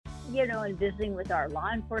and visiting with our law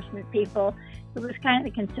enforcement people, it was kind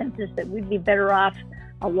of the consensus that we'd be better off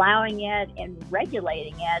allowing it and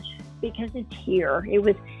regulating it because it's here. It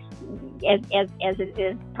was, as it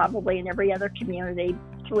is probably in every other community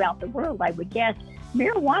throughout the world, I would guess,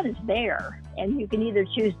 marijuana is there, and you can either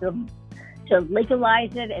choose to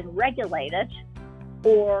legalize it and regulate it,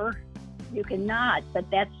 or you cannot, but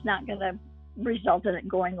that's not going to result in it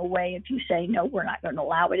going away if you say, no, we're not going to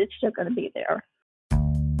allow it. It's still going to be there.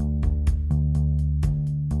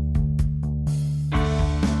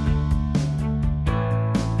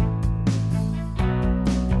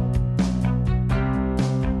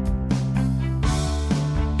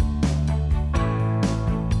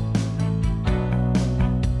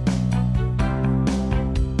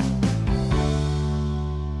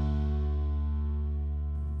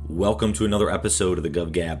 Welcome to another episode of the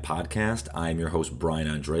GovGab podcast. I'm your host, Brian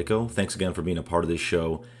Andreyko. Thanks again for being a part of this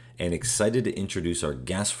show, and excited to introduce our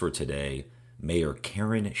guest for today, Mayor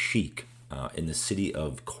Karen Sheik, in the city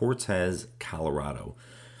of Cortez, Colorado.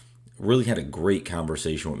 Really had a great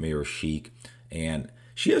conversation with Mayor Sheik, and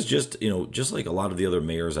she has just like a lot of the other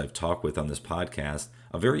mayors I've talked with on this podcast,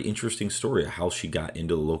 a very interesting story of how she got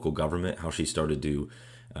into the local government, how she started to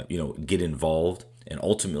get involved and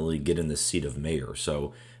ultimately get in the seat of mayor.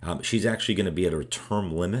 So she's actually going to be at her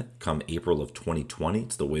term limit come April of 2020.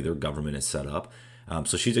 It's the way their government is set up.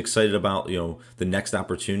 So she's excited about, the next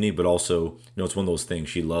opportunity, but also, it's one of those things.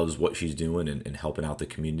 She loves what she's doing and helping out the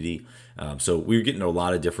community. So we're getting a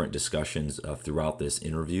lot of different discussions throughout this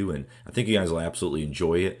interview, and I think you guys will absolutely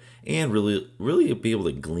enjoy it and really be able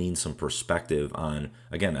to glean some perspective on,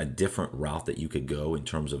 again, a different route that you could go in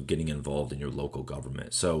terms of getting involved in your local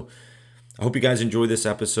government. So I hope you guys enjoy this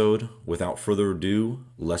episode. Without further ado,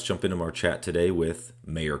 let's jump into our chat today with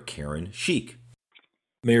Mayor Karen Sheik.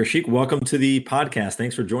 Mayor Sheik, welcome to the podcast.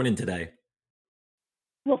 Thanks for joining today.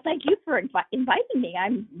 Well, thank you for inviting me.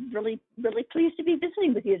 I'm really, really pleased to be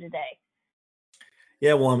visiting with you today.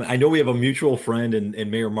 Yeah, well, I know we have a mutual friend,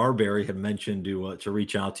 and Mayor Marbury had mentioned to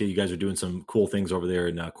reach out to you. You guys are doing some cool things over there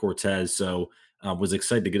in Cortez, so was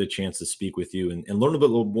excited to get a chance to speak with you and learn a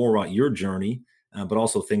little more about your journey, but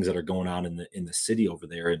also things that are going on in the city over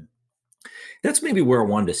there. And that's maybe where I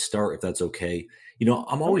wanted to start, if that's okay.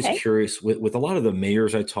 I'm always curious with a lot of the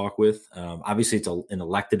mayors I talk with. Obviously, it's an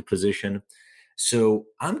elected position. So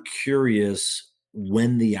I'm curious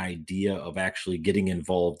when the idea of actually getting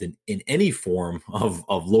involved in any form of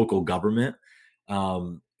local government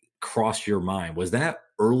crossed your mind. Was that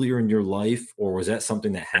earlier in your life, or was that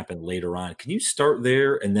something that happened later on? Can you start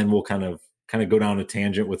there, and then we'll kind of go down a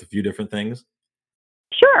tangent with a few different things?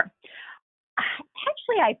 Sure.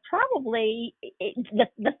 Actually, I probably,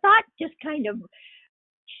 the thought just kind of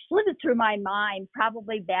slithered through my mind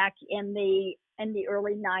probably back in the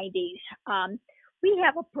early 90s. We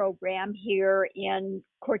have a program here in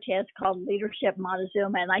Cortez called Leadership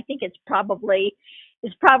Montezuma, and I think it's probably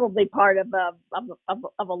part of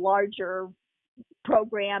a larger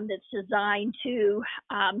program that's designed to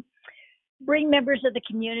bring members of the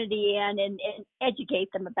community in and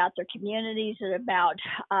educate them about their communities and about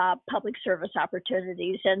public service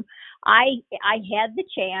opportunities. And I had the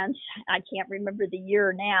chance, I can't remember the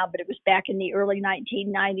year now, but it was back in the early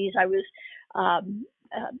 1990s. I was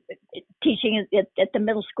teaching at the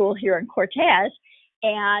middle school here in Cortez,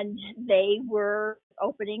 and they were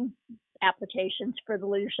opening applications for the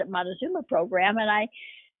Leadership Montezuma program. And I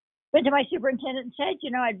went to my superintendent and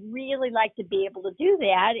said, I'd really like to be able to do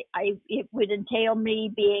that. It would entail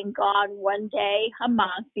me being gone one day a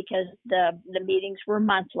month because the meetings were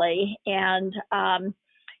monthly. And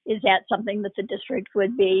is that something that the district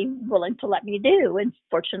would be willing to let me do? And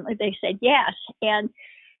fortunately, they said yes. And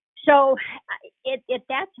so at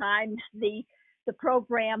that time, the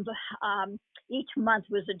program, each month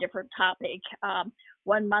was a different topic.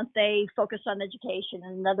 One month they focused on education,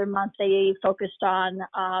 and another month they focused on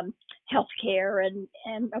healthcare,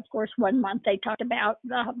 and of course one month they talked about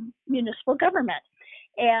municipal government.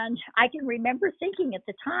 And I can remember thinking at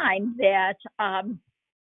the time that,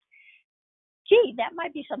 that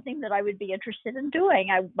might be something that I would be interested in doing.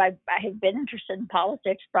 I have been interested in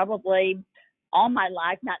politics probably all my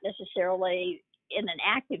life, not necessarily in an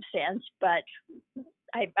active sense, but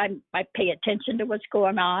I pay attention to what's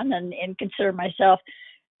going on and consider myself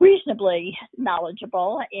reasonably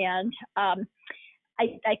knowledgeable. And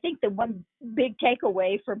I think the one big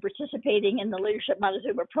takeaway from participating in the Leadership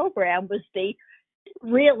Montezuma program was the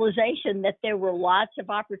realization that there were lots of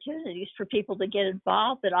opportunities for people to get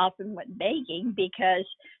involved that often went begging because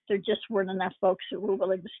there just weren't enough folks who were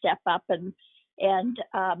willing to step up and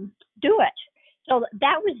do it. So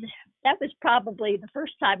that was that was probably the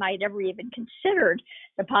first time I'd ever even considered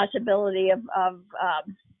the possibility of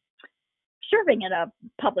serving in a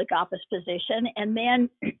public office position. And then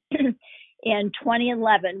in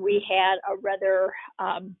 2011, we had a rather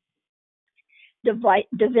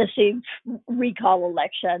divisive recall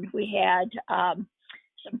election. We had some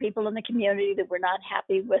people in the community that were not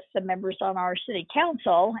happy with the members on our city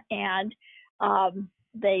council, and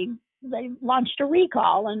they launched a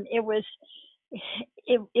recall, and it was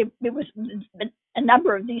a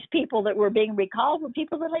number of these people that were being recalled were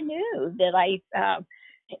people that I knew, that I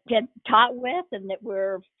had taught with, and that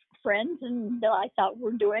were friends, and that I thought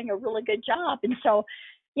were doing a really good job. And so,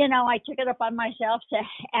 I took it upon myself to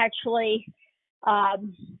actually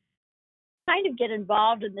kind of get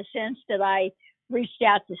involved, in the sense that I reached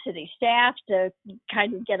out to city staff to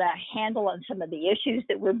kind of get a handle on some of the issues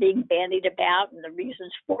that were being bandied about and the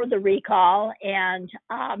reasons for the recall. And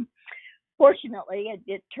fortunately,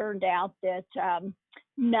 it turned out that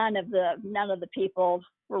none of the people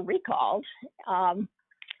were recalled.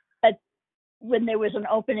 But when there was an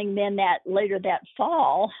opening then later that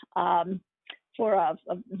fall for a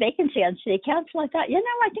vacancy on city council, I thought,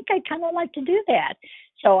 I think I'd kind of like to do that.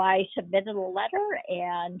 So I submitted a letter,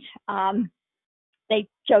 and they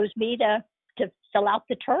chose me to fill out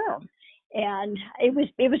the term. And it was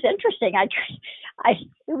interesting. It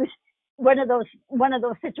was one of those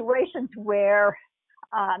situations where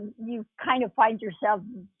you kind of find yourself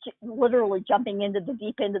literally jumping into the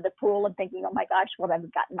deep end of the pool and thinking, oh my gosh, what I've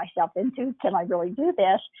gotten myself into. Can I really do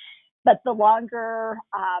this? But the longer,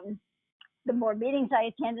 the more meetings I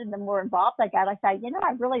attended, the more involved I got. I thought,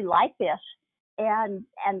 I really like this. And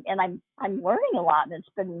I'm learning a lot, and it's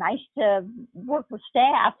been nice to work with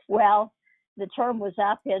staff. Well, the term was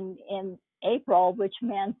up in April, which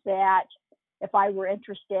meant that if I were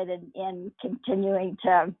interested in continuing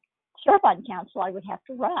to serve on council, I would have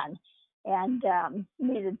to run, and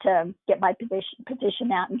needed to get my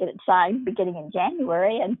petition out and get it signed beginning in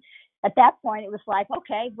January. And at that point, it was like,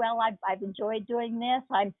 okay, well, I've enjoyed doing this.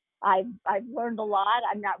 I've learned a lot.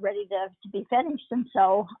 I'm not ready to be finished, and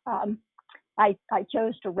so I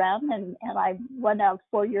chose to run, and I won a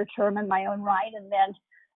 4-year term in my own right, and then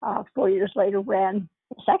 4 years later ran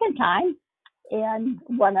a second time and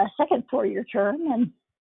won a second 4-year term, and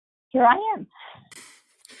here I am.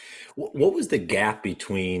 What was the gap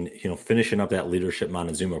between, finishing up that Leadership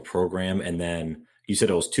Montezuma program, and then you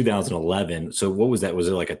said it was 2011. So what was that? Was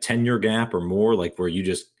it like a 10-year gap or more, like where you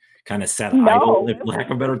just kind of sat idle, for lack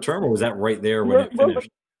of a better term, or was that right there when it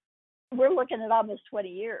finished? We're looking at almost 20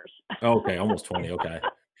 years. Okay, almost 20. Okay.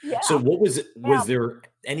 Yeah. So was there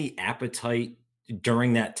any appetite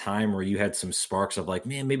during that time where you had some sparks of like,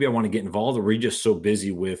 man, maybe I want to get involved, or were you just so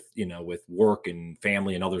busy with, with work and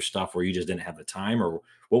family and other stuff where you just didn't have the time, or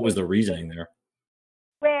what was the reasoning there?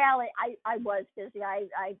 Well, I was busy. I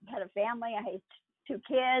had a family. I had 2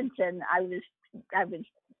 kids, and I was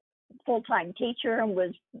full-time teacher and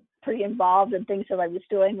was pretty involved in things that I was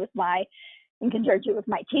doing in conjunction with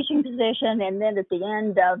my teaching position. And then at the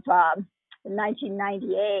end of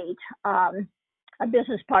 1998, a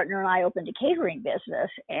business partner and I opened a catering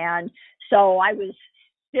business. And so I was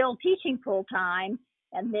still teaching full-time,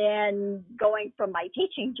 and then going from my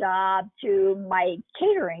teaching job to my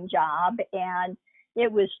catering job. And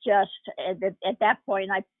it was just, at that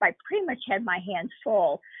point, I pretty much had my hands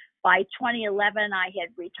full. By 2011, I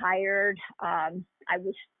had retired. I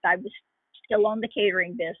was still on the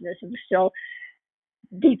catering business and still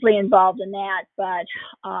deeply involved in that, but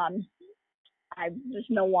I was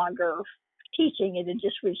no longer teaching. It had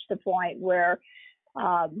just reached the point where,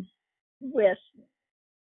 with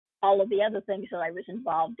all of the other things that I was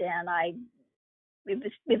involved in, it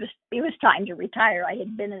was time to retire. I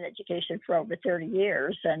had been in education for over 30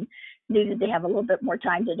 years and needed to have a little bit more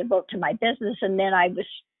time to devote to my business. And then I was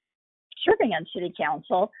serving on city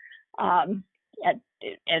council, or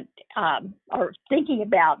thinking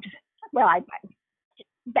about, well, I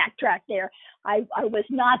backtrack there. I was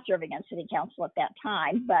not serving on city council at that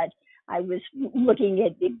time, but I was looking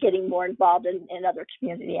at getting more involved in other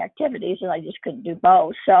community activities, and I just couldn't do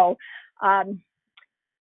both. So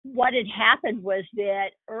what had happened was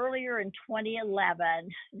that earlier in 2011,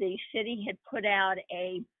 the city had put out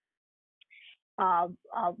a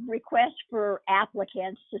request for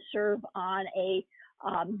applicants to serve on a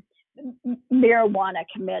marijuana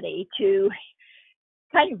committee to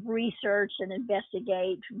kind of research and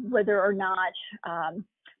investigate whether or not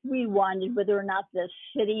whether or not the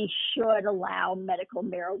city should allow medical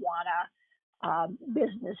marijuana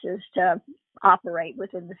businesses to operate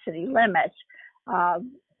within the city limits.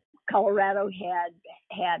 Colorado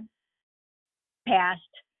had passed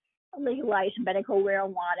legalize medical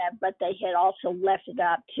marijuana, but they had also left it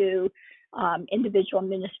up to individual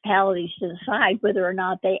municipalities to decide whether or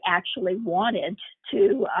not they actually wanted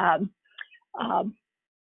to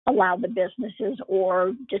allow the businesses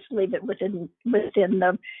or just leave it within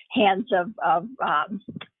the hands of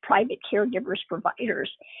private caregivers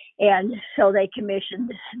providers. And so they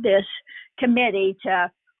commissioned this committee to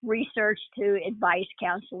research, to advise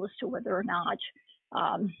council as to whether or not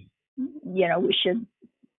we should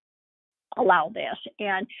allow this.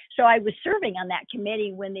 And so I was serving on that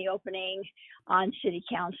committee when the opening on city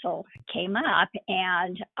council came up,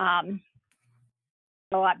 and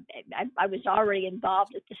so I was already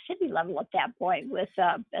involved at the city level at that point with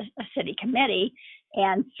a city committee,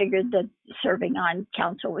 and figured that serving on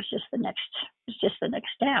council was just the next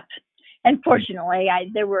step. And fortunately,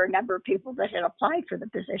 there were a number of people that had applied for the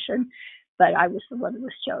position, but I was the one that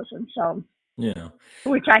was chosen. So, yeah,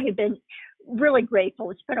 which I have been really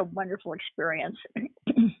grateful. It's been a wonderful experience.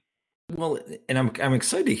 Well, and I'm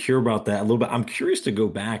excited to hear about that a little bit. I'm curious to go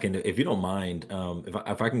back, and if you don't mind,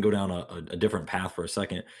 if I can go down a different path for a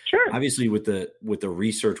second. Sure. Obviously, with the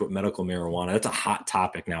research with medical marijuana, that's a hot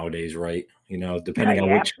topic nowadays, right? Depending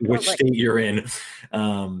on which state you're in.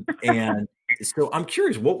 And so I'm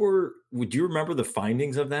curious, would you remember the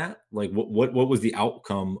findings of that? Like what was the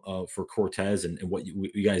outcome for Cortez, and what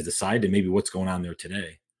you guys decided, and maybe what's going on there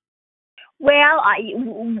today? Well,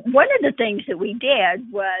 one of the things that we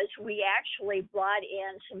did was we actually brought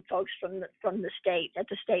in some folks from the state, at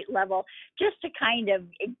the state level, just to kind of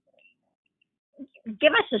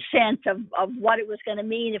give us a sense of what it was going to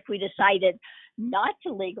mean if we decided not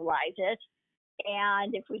to legalize it,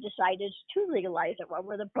 and if we decided to legalize it, what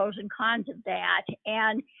were the pros and cons of that.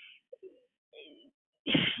 And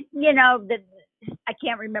I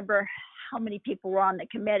can't remember how many people were on the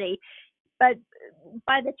committee, but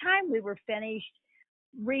by the time we were finished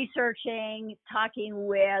researching, talking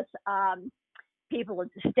with people at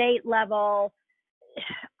the state level,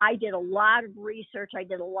 I did a lot of research. I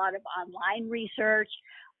did a lot of online research.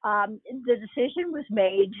 The decision was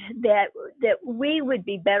made that we would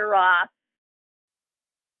be better off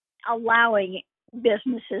allowing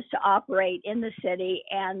businesses to operate in the city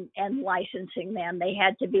and licensing them. They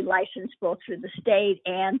had to be licensed both through the state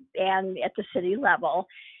and at the city level,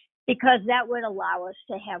 because that would allow us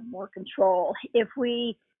to have more control. If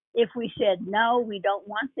we said, no, we don't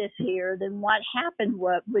want this here, then what happened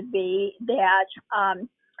would be that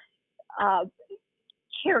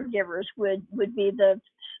caregivers would be the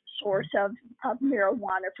source of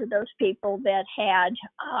marijuana for those people that had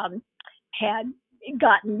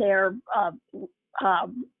gotten their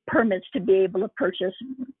permits to be able to purchase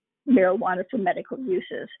marijuana for medical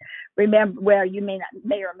uses. Remember, where you may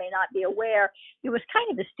or may not be aware, it was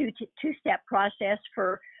kind of a two-step process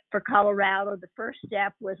for Colorado. The first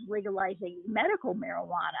step was legalizing medical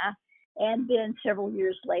marijuana, and then several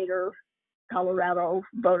years later, Colorado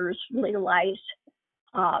voters legalized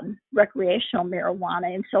recreational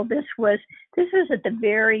marijuana. And so this was at the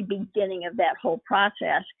very beginning of that whole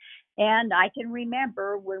process. And I can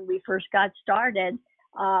remember when we first got started,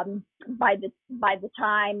 by the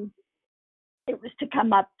time it was to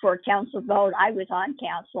come up for a council vote, I was on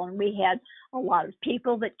council, and we had a lot of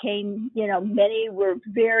people that came. Many were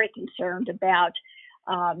very concerned about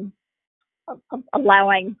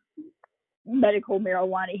allowing medical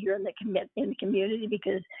marijuana here in the community,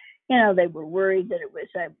 because they were worried that it was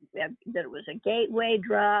a gateway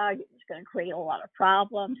drug. It was going to create a lot of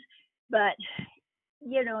problems. But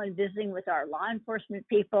in visiting with our law enforcement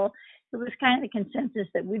people, it was kind of a consensus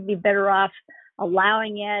that we'd be better off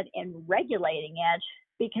allowing it and regulating it,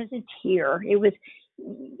 because it's here. It was,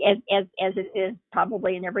 as it is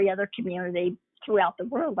probably in every other community throughout the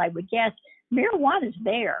world, I would guess, marijuana is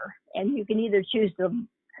there, and you can either choose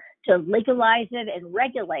to legalize it and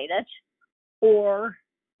regulate it, or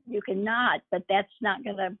you cannot. But that's not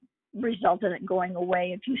going to result in it going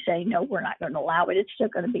away if you say, no, we're not going to allow it. It's still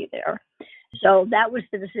going to be there. So that was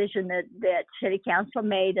the decision that City Council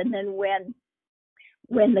made. And then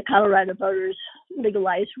when the Colorado voters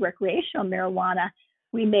legalized recreational marijuana,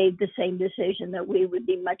 we made the same decision, that we would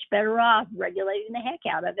be much better off regulating the heck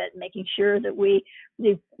out of it, making sure that we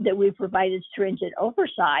provided stringent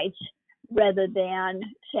oversights, rather than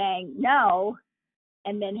saying no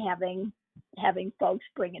and then having folks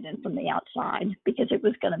bring it in from the outside, because it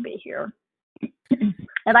was going to be here.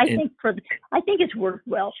 And I think it's worked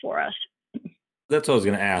well for us. That's what I was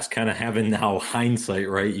going to ask. Kind of having now hindsight,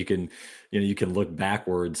 right? You can look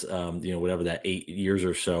backwards. Whatever that 8 years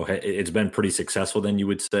or so, it's been pretty successful. Then you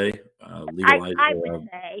would say, legalizing, I would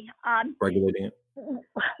say, regulating it.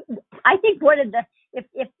 I think one of the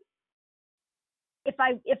if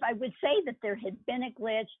I would say that there had been a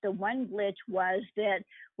glitch, the one glitch was that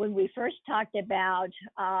when we first talked about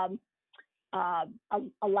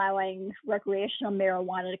allowing recreational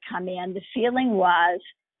marijuana to come in, the feeling was,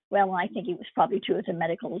 well, I think it was probably true with the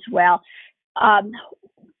medical as well.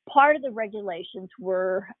 Part of the regulations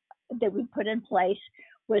that we put in place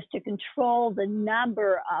was to control the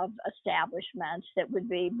number of establishments that would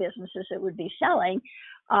be businesses that would be selling,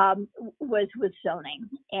 was with zoning.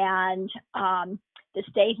 And the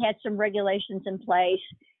state had some regulations in place.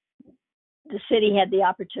 The city had the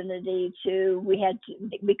opportunity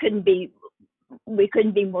we couldn't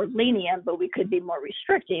be more lenient, but we could be more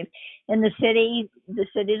restrictive. And the city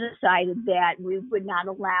decided that we would not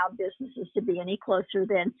allow businesses to be any closer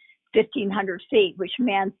than 1,500 feet, which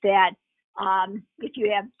meant that if you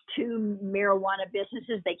have two marijuana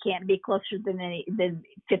businesses, they can't be closer than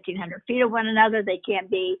 1,500 feet of one another. They can't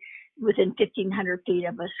be within 1,500 feet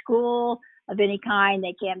of a school of any kind.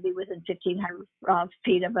 They can't be within 1,500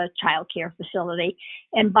 feet of a child care facility.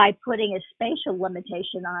 And by putting a spatial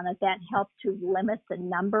limitation on it, that helped to limit the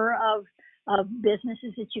number of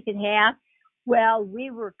businesses that you could have. Well,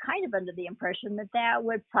 we were kind of under the impression that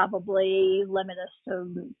would probably limit us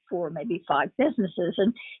to 4, maybe 5 businesses.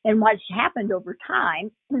 And what's happened over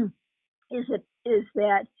time is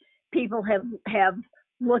that people have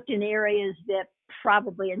looked in areas that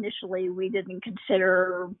probably initially we didn't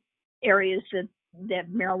consider areas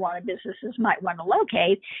that marijuana businesses might want to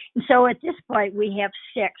locate. And so at this point, we have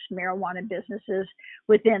 6 marijuana businesses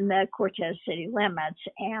within the Cortez city limits.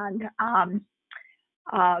 And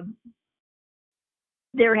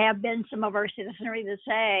there have been some of our citizenry that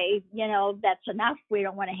say, that's enough. We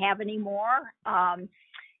don't want to have any more. At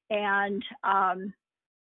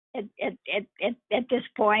this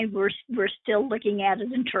point, we're still looking at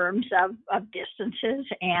it in terms of distances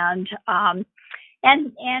and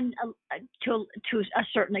to a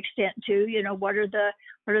certain extent too, what are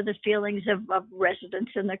the feelings of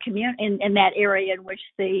residents in the community in that area in which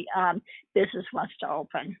the business wants to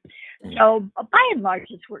open. So by and large,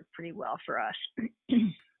 it's worked pretty well for us.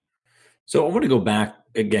 So I want to go back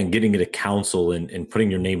again, getting into council and putting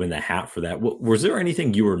your name in the hat for that. Was there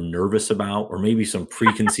anything you were nervous about, or maybe some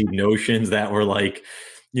preconceived notions that were like,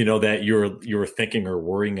 that you were thinking or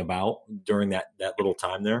worrying about during that little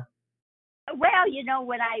time there? Well,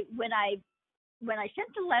 when I sent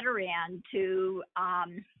the letter in to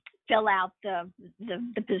fill out the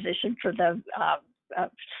position for the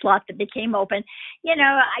slot that became open,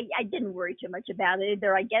 I didn't worry too much about it.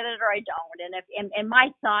 Either I get it or I don't. And my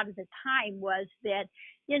thought at the time was that,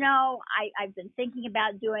 I've been thinking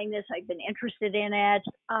about doing this. I've been interested in it.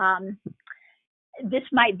 This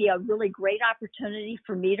might be a really great opportunity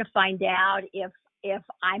for me to find out if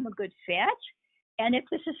I'm a good fit. And if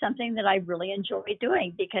this is something that I really enjoy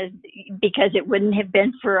doing, because it wouldn't have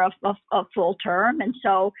been for a full term. And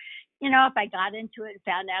so, if I got into it and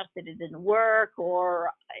found out that it didn't work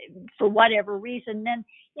or for whatever reason, then,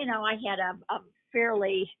 I had a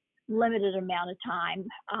fairly limited amount of time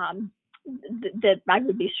that I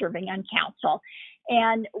would be serving on council.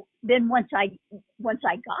 And then once I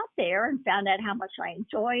got there and found out how much I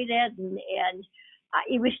enjoyed it and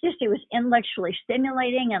it was intellectually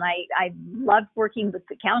stimulating, and I loved working with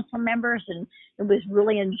the council members, and it was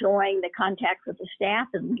really enjoying the contact with the staff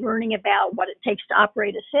and learning about what it takes to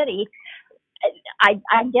operate a city.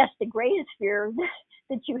 I guess the greatest fear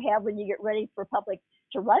that you have when you get ready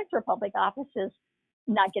to run for public office is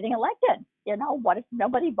not getting elected. What if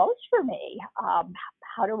nobody votes for me?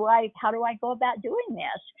 How do I go about doing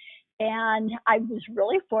this? And I was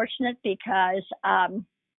really fortunate because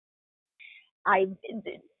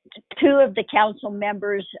two of the council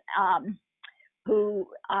members who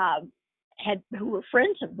were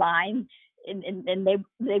friends of mine, and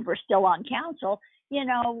they were still on council,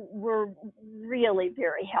 were really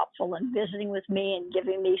very helpful in visiting with me and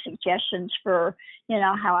giving me suggestions for,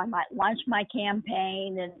 how I might launch my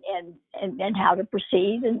campaign and how to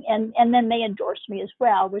proceed. And then they endorsed me as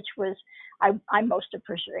well, which was I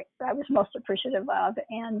was most appreciative of.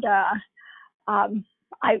 And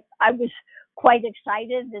I was quite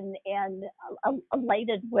excited and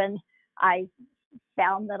elated when I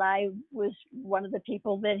found that I was one of the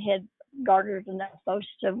people that had garnered enough votes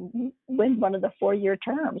to win one of the 4-year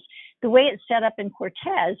terms. The way it's set up in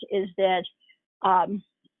Cortez is that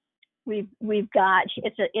we've got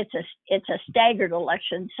it's a staggered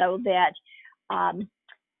election, so that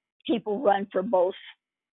people run for both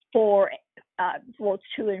 2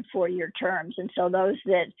 and 4-year terms, and so those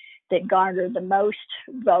that garner the most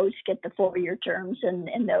votes get the 4-year terms,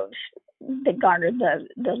 and those that garner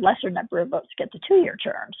the lesser number of votes get the 2-year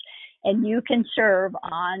terms. and you can serve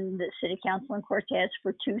on the city council in Cortez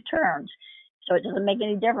for 2 terms. So it doesn't make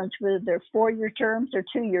any difference whether they're 4-year terms or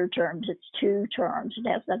 2-year terms. It's 2 terms. It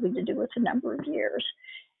has nothing to do with the number of years.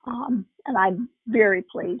 And I'm very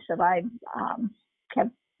pleased that I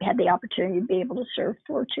have had the opportunity to be able to serve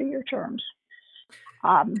for 2-year terms.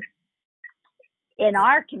 In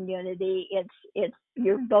our community, it's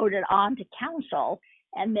you're voted on to council,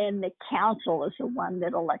 and then the council is the one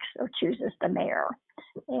that elects or chooses the mayor.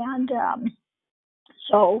 And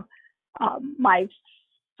so my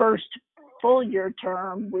first full year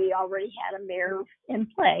term, we already had a mayor in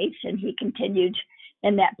place, and he continued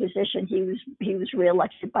in that position. He was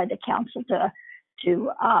reelected by the council to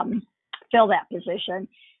fill that position.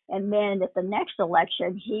 And then at the next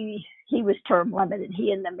election, he was term limited.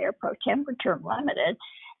 He and the mayor pro tem were term limited.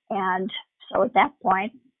 And so at that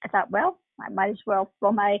point, I thought, well, I might as well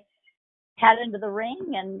throw my hat into the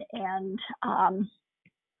ring and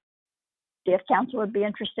see if council would be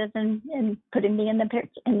interested in putting me in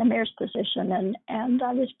the mayor's position. And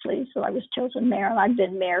I was pleased that I was chosen mayor, and I've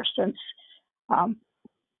been mayor since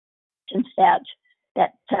that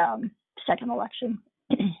second election.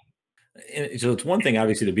 And so it's one thing,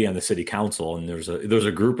 obviously, to be on the city council, and there's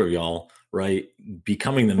a group of y'all, right,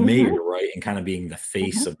 becoming the mayor, right, and kind of being the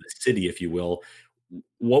face of the city, if you will.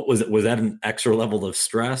 What was it? Was that an extra level of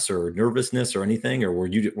stress or nervousness or anything, or were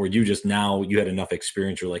you just, now you had enough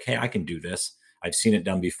experience? You're like, hey, I can do this. I've seen it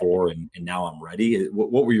done before, and now I'm ready.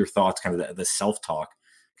 What were your thoughts? Kind of the self talk,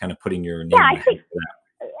 kind of putting your name. Yeah, I think.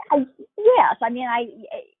 Yes, I mean,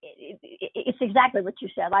 it's exactly what you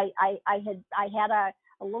said. I had a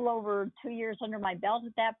little over 2 years under my belt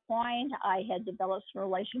at that point. I had developed some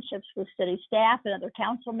relationships with city staff and other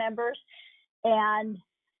council members, and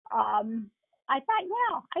I thought,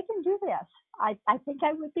 yeah, I can do this. I think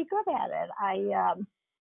I would be good at it.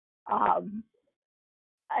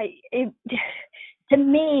 To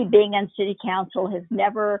me, being on city council has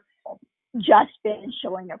never just been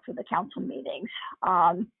showing up for the council meetings.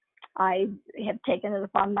 I have taken it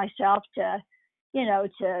upon myself to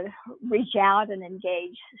reach out and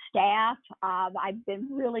engage staff. I've been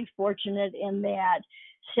really fortunate in that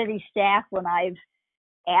city staff, when I've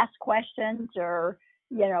asked questions or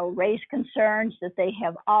raised concerns, that they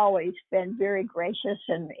have always been very gracious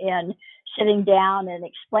in sitting down and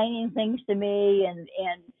explaining things to me and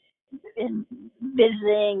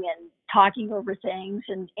visiting and talking over things.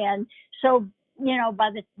 And so, by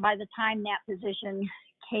the time that position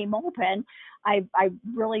came open, I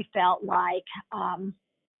really felt like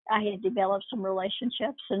I had developed some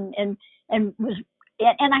relationships and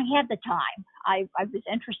I had the time. I was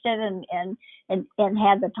interested and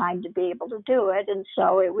had the time to be able to do it, and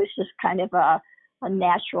so it was just kind of a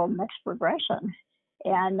natural next progression.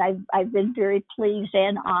 And I've been very pleased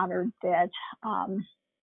and honored that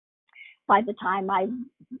by the time I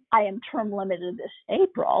am term limited this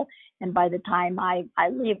April, and by the time I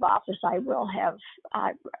leave office, I will have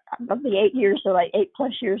of the 8+ years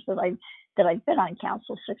that I've been on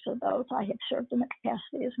council, 6 of those I have served in the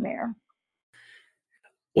capacity as mayor.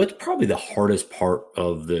 What's probably the hardest part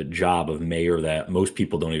of the job of mayor that most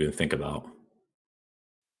people don't even think about?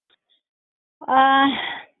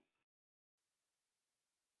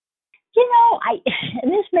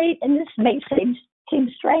 This may seem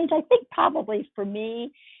strange. I think probably for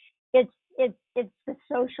me, it's the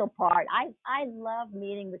social part. I love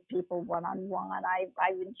meeting with people one-on-one. I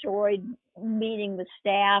enjoyed meeting with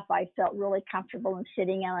staff. I felt really comfortable in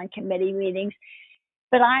sitting on committee meetings.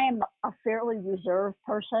 But I am a fairly reserved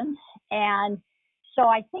person, and so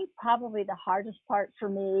I think probably the hardest part for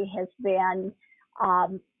me has been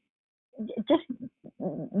just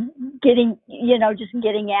getting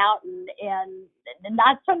out and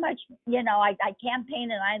not so much, I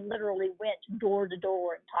campaigned and I literally went door to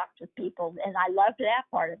door and talked with people, and I loved that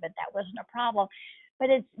part of it. That wasn't a problem, but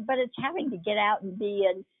it's having to get out and be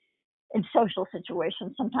in social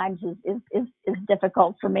situations sometimes is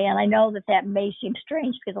difficult for me. And I know that may seem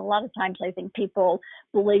strange, because a lot of times I think people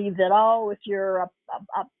believe that, if you're a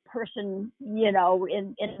person, in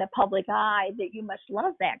the public eye, that you must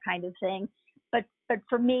love that kind of thing. But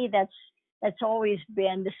for me, that's always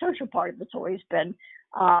been the social part of it's always been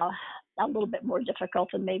a little bit more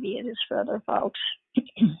difficult than maybe it is for other folks.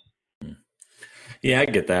 Yeah, I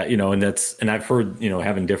get that, and I've heard,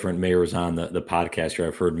 having different mayors on the podcast here,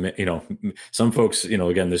 I've heard, some folks,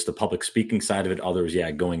 again, there's the public speaking side of it. Others,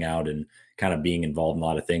 going out and kind of being involved in a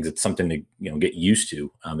lot of things. It's something to, get used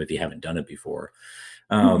to if you haven't done it before.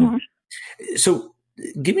 So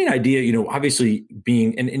give me an idea, obviously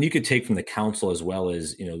being, and you could take from the council as well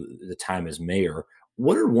as, the time as mayor,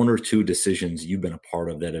 what are one or two decisions you've been a part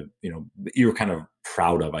of that have, you're kind of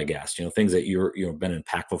proud of, I guess, things that been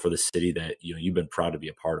impactful for the city that, you've been proud to be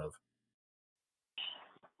a part of?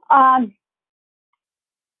 Um,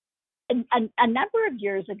 a number of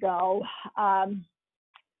years ago,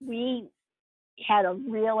 we had a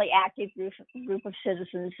really active group of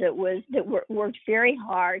citizens worked very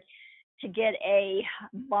hard to get a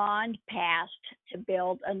bond passed to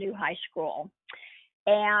build a new high school.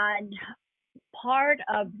 And part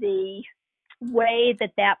of the way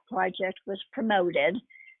that project was promoted,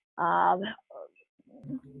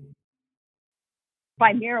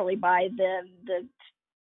 primarily by the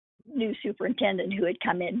new superintendent who had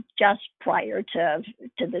come in just prior to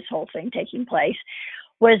this whole thing taking place,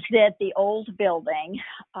 was that the old building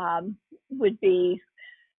would be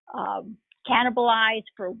cannibalized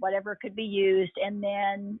for whatever could be used, and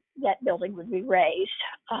then that building would be razed.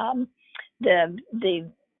 The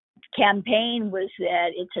campaign was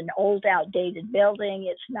that it's an old, outdated building.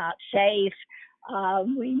 It's not safe.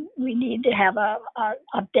 We need to have a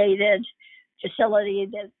updated facility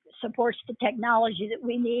that supports the technology that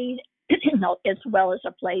we need, as well as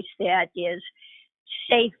a place that is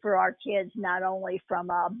safe for our kids, not only from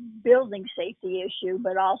a building safety issue,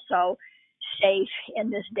 but also safe in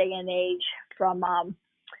this day and age from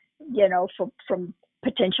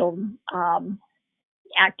potential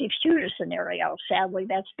active shooter scenario. Sadly,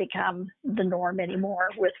 that's become the norm anymore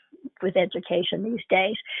with education these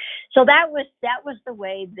days. So that was the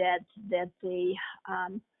way that the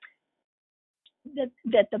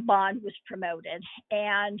bond was promoted,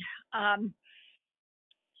 and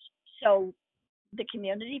so the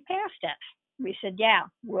community passed it. We said, yeah,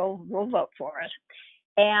 we'll vote for it.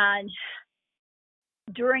 And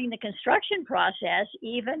during the construction process,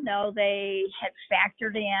 even though they had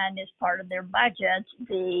factored in as part of their budget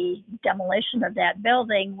the demolition of that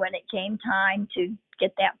building, when it came time to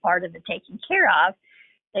get that part of it taken care of,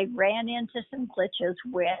 they ran into some glitches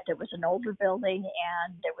with, it was an older building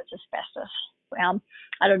and there was asbestos. Well,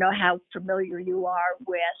 I don't know how familiar you are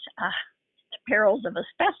with the perils of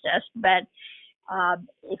asbestos, but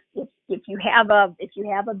if you have a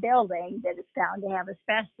building that is found to have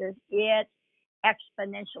asbestos, it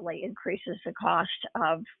exponentially increases the cost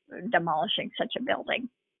of demolishing such a building.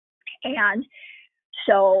 And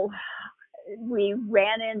so we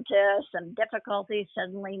ran into some difficulties.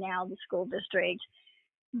 Suddenly now the school district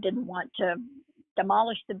didn't want to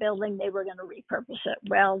demolish the building. They were going to repurpose it.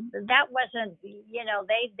 Well, that wasn't,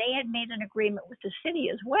 they had made an agreement with the city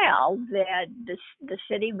as well that the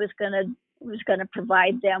city was going to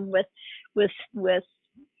provide them with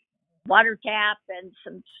water tap and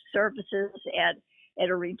some services at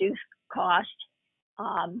a reduced cost,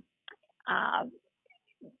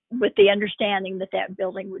 with the understanding that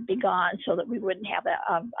building would be gone so that we wouldn't have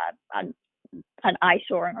an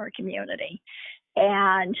eyesore in our community.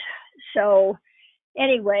 And so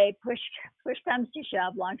anyway, push comes to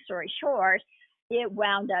shove, long story short, it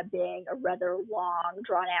wound up being a rather long,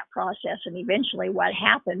 drawn-out process. And eventually what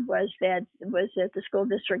happened was that the school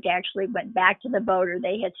district actually went back to the voter.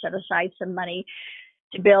 They had set aside some money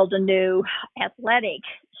to build a new athletic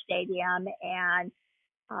stadium. And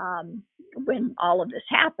when all of this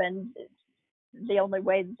happened, the only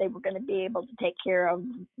way that they were going to be able to take care of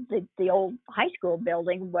the old high school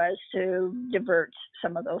building was to divert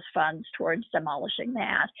some of those funds towards demolishing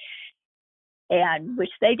that, and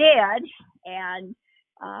which they did. And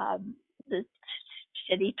the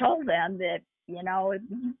city told them that, if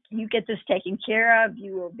you get this taken care of,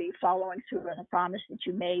 you will be following through on the promise that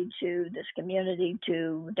you made to this community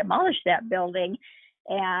to demolish that building,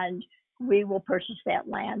 and we will purchase that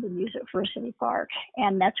land and use it for a city park.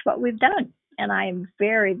 And that's what we've done. And I am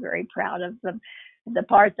very, very proud of the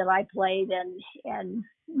part that I played in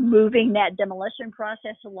moving that demolition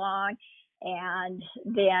process along, and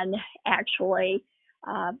then actually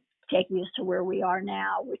taking us to where we are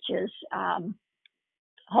now, which is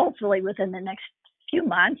hopefully within the next few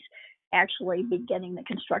months, actually beginning the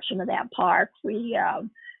construction of that park. We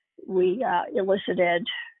elicited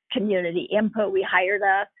community input. We hired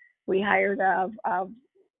a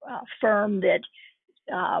firm that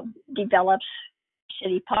develops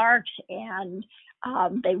city parks, and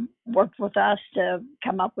they worked with us to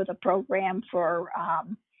come up with a program for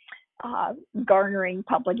garnering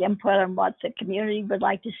public input on what the community would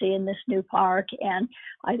like to see in this new park. And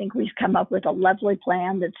I think we've come up with a lovely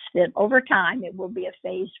plan that over time, it will be a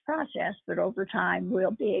phased process, but over time we'll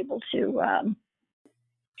be able to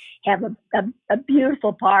have a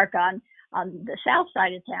beautiful park on the south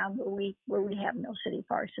side of town where we have no city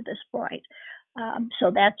parks at this point. So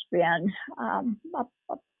that's been a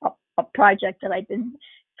project that I've been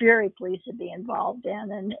very pleased to be involved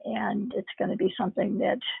in, and it's going to be something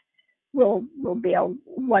that will be a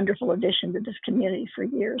wonderful addition to this community for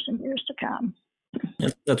years and years to come.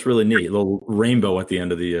 That's really neat. A little rainbow at the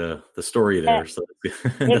end of the story there. So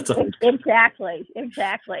that's exactly.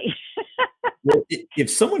 Well, if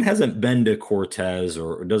someone hasn't been to Cortez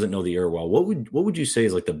or doesn't know the area well, what would you say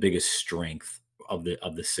is like the biggest strength of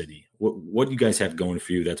the city? What do you guys have going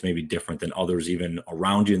for you that's maybe different than others, even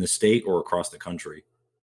around you in the state or across the country?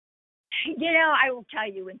 I will tell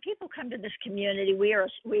you, when people come to this community, we are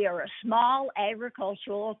a small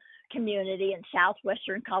agricultural community in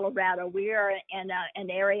southwestern Colorado. We are in an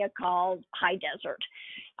area called High Desert.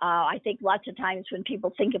 I think lots of times when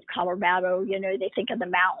people think of Colorado, they think of the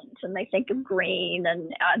mountains and they think of green,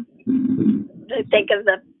 and they think of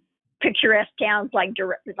the picturesque towns like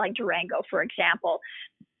Durango, for example.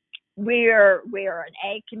 We are an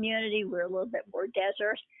ag community. We're a little bit more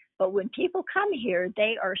desert. But when people come here,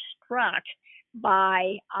 they are struck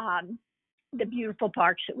by the beautiful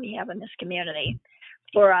parks that we have in this community.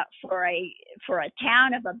 For a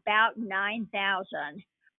town of about 9,000,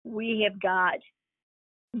 we have got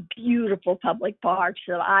beautiful public parks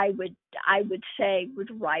that I would say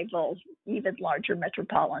would rival even larger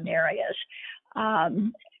metropolitan areas.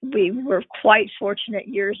 We were quite fortunate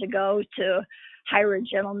years ago to hire a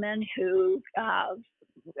gentleman who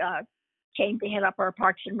came to head up our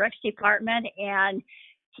Parks and Recs department, and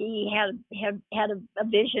he had a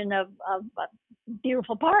vision of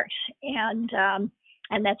beautiful parks, and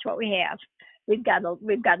that's what we have. We've got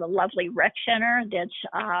a lovely rec center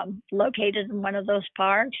that's located in one of those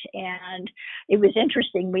parks, and it was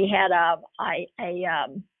interesting. We had a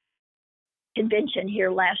convention here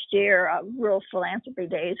last year, Rural Philanthropy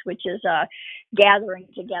Days, which is a gathering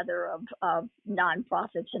together of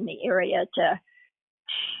nonprofits in the area to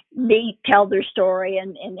meet, tell their story,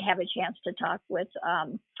 and have a chance to talk with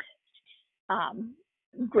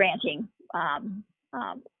granting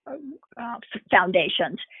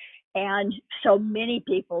foundations. And so many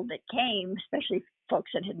people that came, especially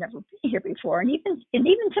folks that had never been here before, and even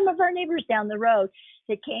some of our neighbors down the road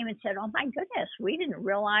that came and said, "Oh my goodness, we didn't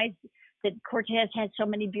realize that Cortez had so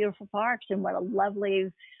many beautiful parks, and what a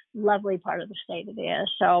lovely part of the state it is."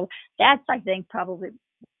 So that's, I think, probably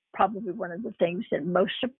one of the things that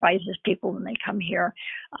most surprises people when they come here.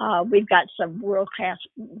 We've got some world class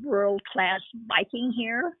biking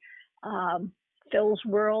here. Phil's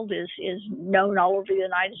World is known all over the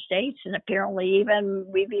United States, and apparently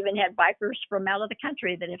we've even had bikers from out of the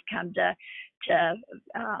country that have come to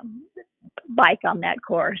bike on that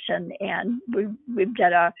course, and we've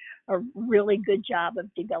done a really good job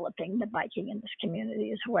of developing the biking in this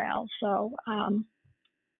community as well. So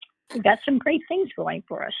we've got some great things going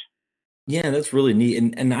for us. Yeah, that's really neat.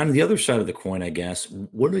 And on the other side of the coin, I guess,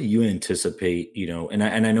 what do you anticipate? And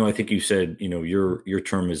I know I think you said your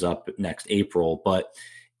term is up next April, but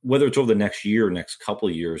whether it's over the next year or next couple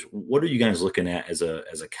of years, what are you guys looking at as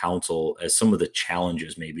a council as some of the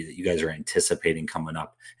challenges maybe that you guys are anticipating coming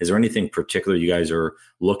up? Is there anything particular you guys are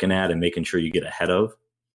looking at and making sure you get ahead of?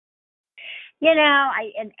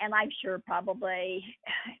 I'm sure probably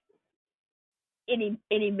any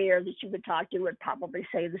mayor that you would talk to would probably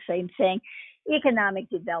say the same thing. Economic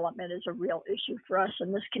development is a real issue for us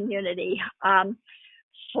in this community.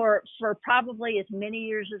 For probably as many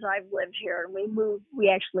years as I've lived here, and we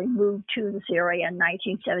actually moved to this area in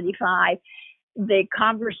 1975. The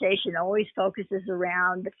conversation always focuses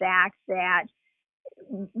around the fact that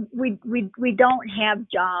we don't have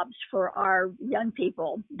jobs for our young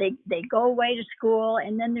people. They go away to school,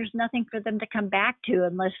 and then there's nothing for them to come back to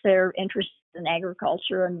unless they're interested in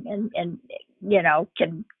agriculture and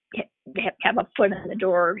can have a foot in the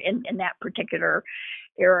door in that particular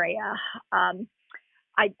area.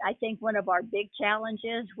 I think one of our big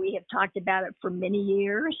challenges, we have talked about it for many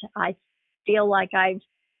years. I feel like I've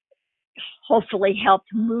hopefully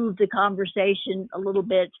helped move the conversation a little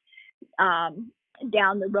bit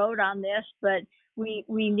down the road on this, but we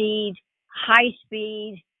need high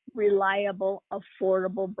speed, reliable,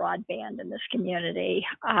 affordable broadband in this community.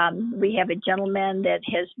 We have a gentleman that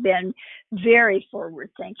has been very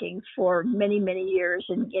forward thinking for many, many years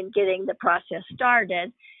in getting the process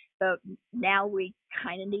started, but now we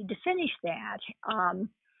kind of need to finish that.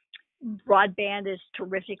 Broadband is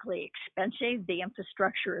terrifically expensive. The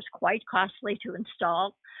infrastructure is quite costly to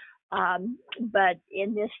install. But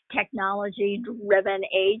in this technology-driven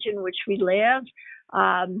age in which we live,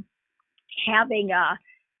 having a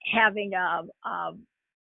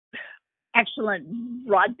excellent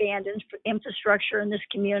broadband infrastructure in this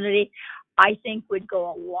community, I think would go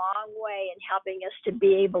a long way in helping us to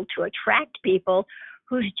be able to attract people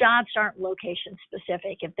whose jobs aren't location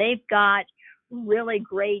specific. If they've got really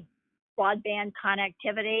great broadband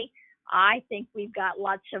connectivity, I think we've got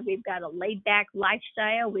a laid back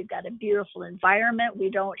lifestyle. We've got a beautiful environment. We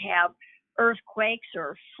don't have earthquakes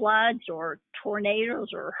or floods or tornadoes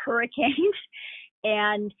or hurricanes.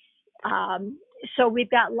 And so we've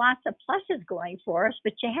got lots of pluses going for us,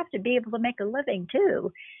 but you have to be able to make a living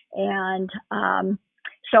too. And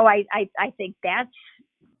so I think that's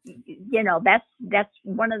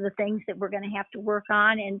one of the things that we're going to have to work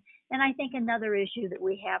on. And I think another issue that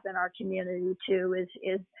we have in our community too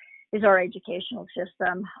is our educational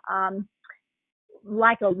system.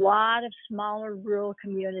 Like a lot of smaller rural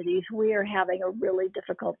communities, we are having a really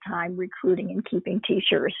difficult time recruiting and keeping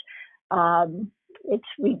teachers.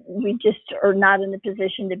 We just are not in a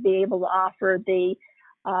position to be able to offer the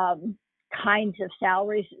kinds of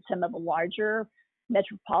salaries that some of the larger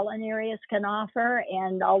metropolitan areas can offer.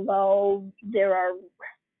 And although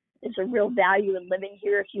is a real value in living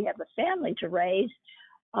here if you have a family to raise,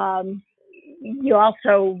 you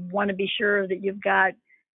also want to be sure that you've got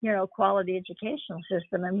quality educational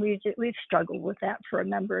system. And we've struggled with that for a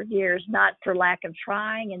number of years, not for lack of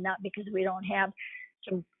trying and not because we don't have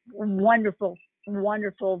some wonderful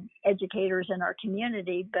educators in our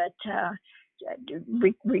community, but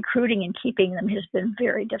recruiting and keeping them has been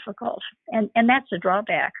very difficult. And that's a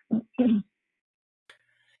drawback.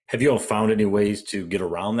 Have you all found any ways to get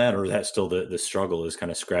around that, or is that still the struggle is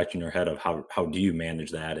kind of scratching your head of how do you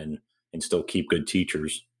manage that and still keep good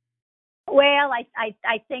teachers? Well, I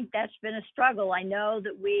think that's been a struggle. I know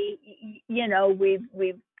that we've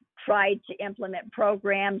tried to implement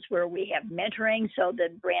programs where we have mentoring so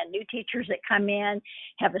that brand new teachers that come in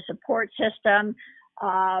have a support system,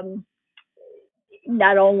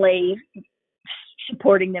 not only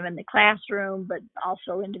supporting them in the classroom, but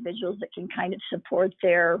also individuals that can kind of support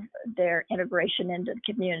their integration into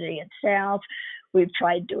the community itself. We've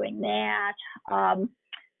tried doing that.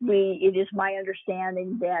 It is my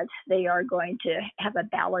understanding that they are going to have a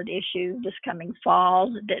ballot issue this coming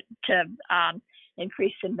fall to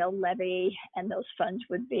increase the mill levy, and those funds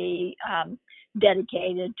would be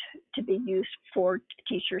dedicated to be used for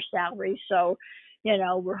teacher salaries. So,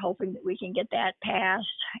 we're hoping that we can get that passed,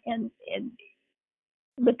 and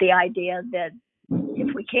with the idea that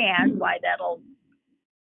if we can, that'll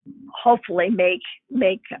hopefully make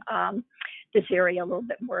this area a little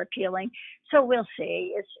bit more appealing. So we'll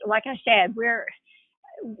see. It's like I said, we're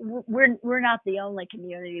not the only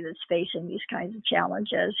community that's facing these kinds of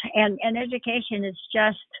challenges, and education is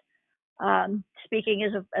just speaking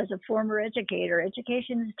as a former educator,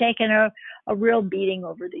 education has taken a real beating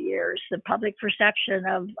over the years. The public perception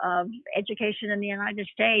of education in the United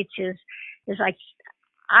States is like,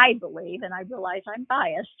 I believe, and I realize I'm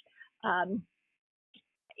biased,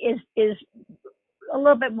 is a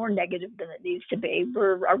little bit more negative than it needs to be.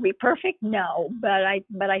 Are we perfect? No, but I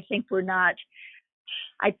think we're not.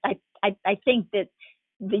 I think that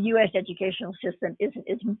the U.S. educational system isn't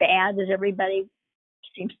as bad as everybody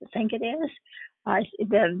seems to think it is.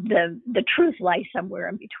 The truth lies somewhere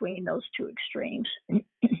in between those two extremes.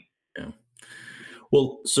 Yeah.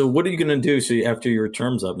 Well, so what are you going to do? So after your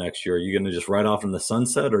term's up next year, are you going to just ride off in the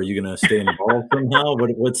sunset, or are you going to stay involved somehow?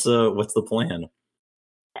 What's the plan?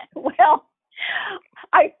 Well,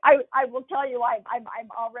 I will tell you, I'm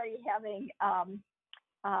already having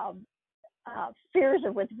fears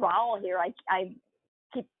of withdrawal here. I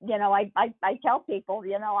keep, I tell people,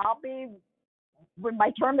 I'll be, when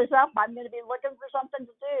my term is up, I'm going to be looking for something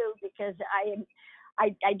to do, because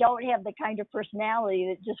I don't have the kind of personality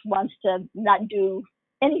that just wants to not do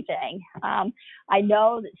anything. I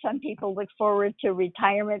know that some people look forward to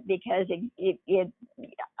retirement because it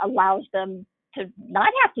allows them to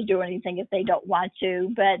not have to do anything if they don't want to.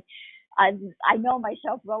 But I know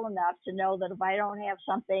myself well enough to know that if I don't have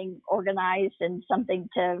something organized and something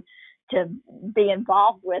to be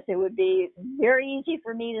involved with, it would be very easy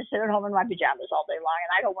for me to sit at home in my pajamas all day long,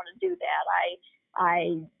 and I don't want to do that.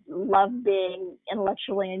 I love being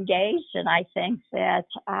intellectually engaged, and I think that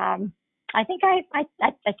I think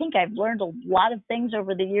I've learned a lot of things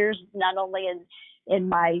over the years, not only in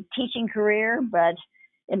my teaching career, but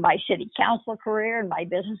in my city council career and my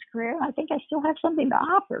business career. I think I still have something to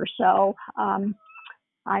offer. So I'm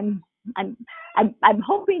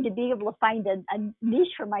hoping to be able to find a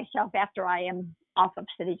niche for myself after I am off of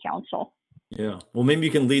city council. Yeah. Well, maybe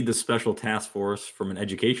you can lead the special task force from an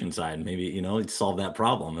education side. Maybe, solve that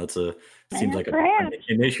problem. Seems like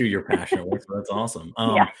an issue you're passionate with. So that's awesome.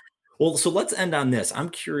 Yeah. Well, so let's end on this. I'm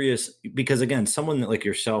curious because, again, someone like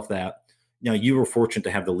yourself that, you were fortunate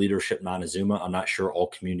to have the leadership Montezuma. I'm not sure all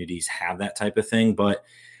communities have that type of thing, but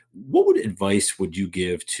what advice would you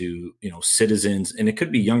give to, citizens? And it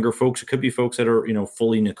could be younger folks, it could be folks that are,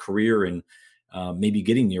 fully in a career and maybe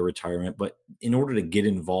getting near retirement, but in order to get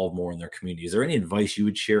involved more in their community, is there any advice you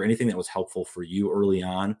would share? Anything that was helpful for you early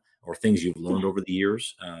on, or things you've learned over the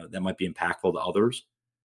years that might be impactful to others?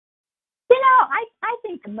 I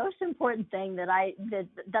think the most important thing that I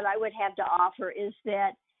would have to offer is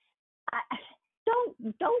that I,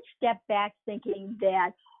 don't step back thinking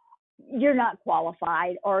that you're not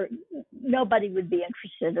qualified or nobody would be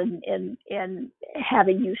interested in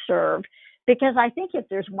having you serve. Because I think if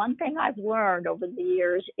there's one thing I've learned over the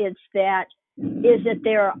years, is that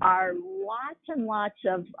there are lots and lots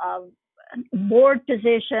of board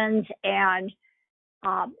positions and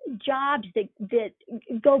jobs that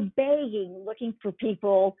go begging, looking for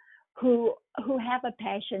people who have a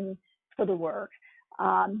passion for the work.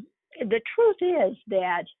 The truth is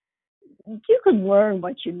that you can learn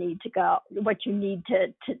what you need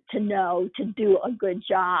to know to do a good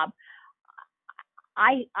job.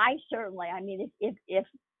 I certainly, if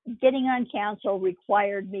getting on council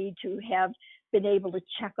required me to have been able to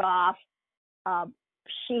check off a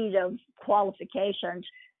sheet of qualifications,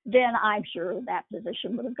 then I'm sure that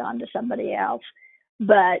position would have gone to somebody else.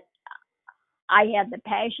 But I had the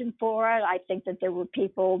passion for it. I think that there were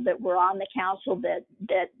people that were on the council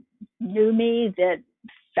that knew me, that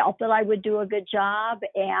felt that I would do a good job.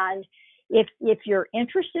 And if you're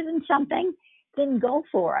interested in something, then go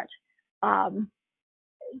for it.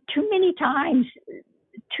 Too many times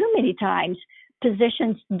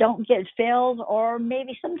positions don't get filled, or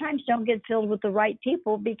maybe sometimes don't get filled with the right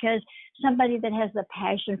people, because somebody that has the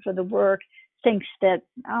passion for the work thinks that,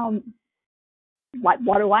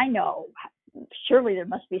 what do I know? Surely there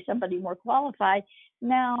must be somebody more qualified.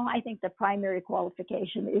 No, I think the primary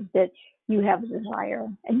qualification is that you have a desire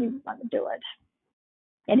and you want to do it.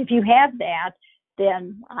 And if you have that,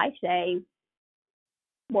 then I say,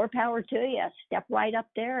 more power to you. Step right up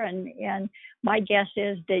there, and my guess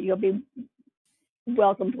is that you'll be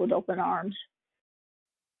welcomed with open arms.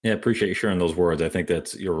 Yeah, appreciate you sharing those words. I think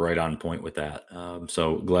you're right on point with that.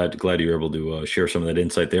 So glad you're able to share some of that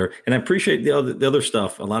insight there, and I appreciate the other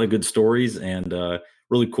stuff. A lot of good stories, and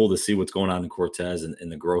really cool to see what's going on in Cortez and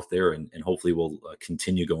the growth there, and hopefully we'll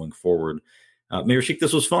continue going forward. Mayor Sheik,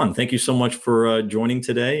 this was fun. Thank you so much for joining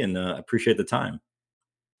today, and appreciate the time.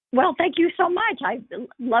 Well, thank you so much. I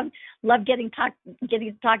love getting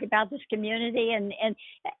to talk about this community and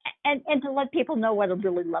to let people know what a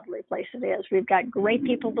really lovely place it is. We've got great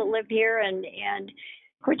people that live here, and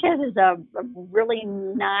Cortez is a really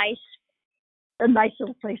nice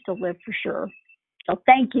little place to live for sure. So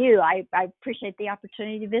thank you. I appreciate the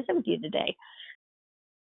opportunity to visit with you today.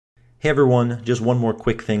 Hey everyone, just one more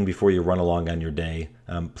quick thing before you run along on your day.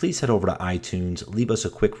 Please head over to iTunes, leave us a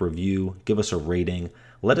quick review, give us a rating,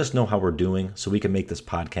 let us know how we're doing so we can make this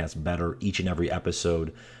podcast better each and every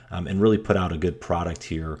episode, and really put out a good product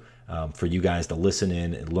here for you guys to listen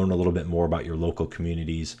in and learn a little bit more about your local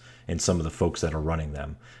communities and some of the folks that are running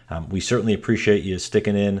them. We certainly appreciate you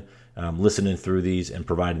sticking in, listening through these and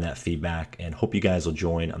providing that feedback, and hope you guys will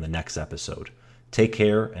join on the next episode. Take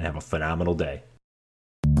care and have a phenomenal day.